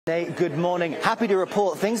Hey, good morning. Happy to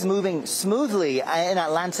report things moving smoothly in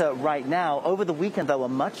Atlanta right now. Over the weekend, though, a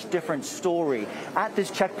much different story. At this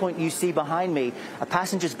checkpoint you see behind me, a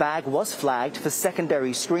passenger's bag was flagged for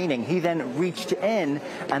secondary screening. He then reached in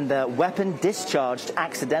and the weapon discharged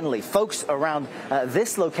accidentally. Folks around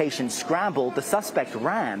this location scrambled. The suspect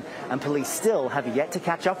ran, and police still have yet to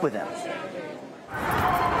catch up with him.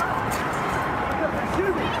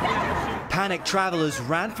 Panicked travelers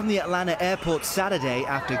ran from the Atlanta airport Saturday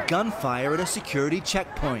after gunfire at a security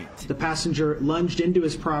checkpoint. The passenger lunged into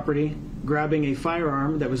his property, grabbing a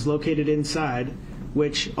firearm that was located inside,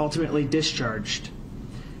 which ultimately discharged.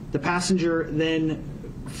 The passenger then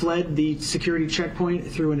fled the security checkpoint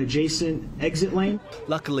through an adjacent exit lane.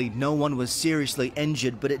 Luckily, no one was seriously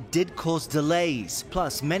injured, but it did cause delays.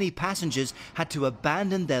 Plus, many passengers had to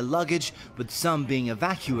abandon their luggage, with some being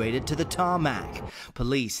evacuated to the tarmac.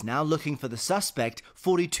 Police now looking for the suspect,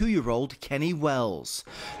 42-year-old Kenny Wells.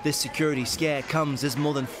 This security scare comes as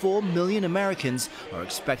more than 4 million Americans are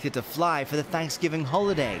expected to fly for the Thanksgiving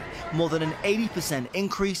holiday, more than an 80%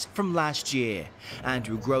 increase from last year.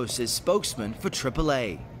 Andrew Gross is spokesman for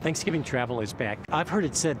AAA. Thanksgiving travel is back. I've heard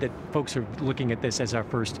it said that folks are looking at this as our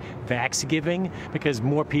first Vax-giving because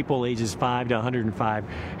more people ages 5 to 105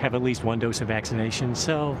 have at least one dose of vaccination,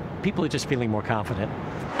 so people are just feeling more confident.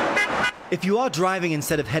 If you are driving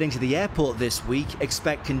instead of heading to the airport this week,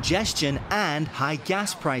 expect congestion and high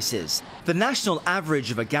gas prices. The national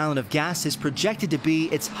average of a gallon of gas is projected to be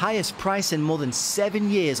its highest price in more than 7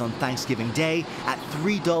 years on Thanksgiving Day at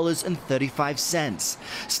 $3.35.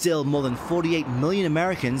 Still, more than 48 million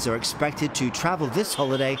Americans are expected to travel this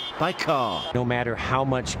holiday by car. No matter how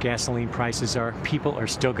much gasoline prices are, people are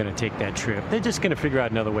still going to take that trip. They're just going to figure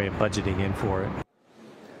out another way of budgeting in for it.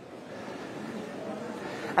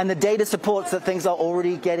 And the data supports that things are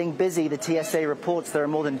already getting busy. The TSA reports there are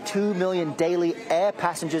more than 2 million daily air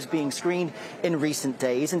passengers being screened in recent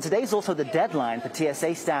days. And today's also the deadline for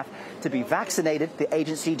TSA staff to be vaccinated. The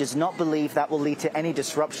agency does not believe that will lead to any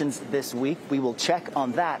disruptions this week. We will check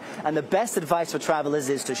on that. And the best advice for travelers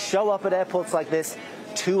is to show up at airports like this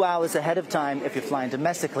 2 hours ahead of time if you're flying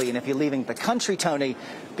domestically. And if you're leaving the country, Tony,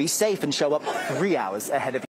 be safe and show up 3 hours ahead of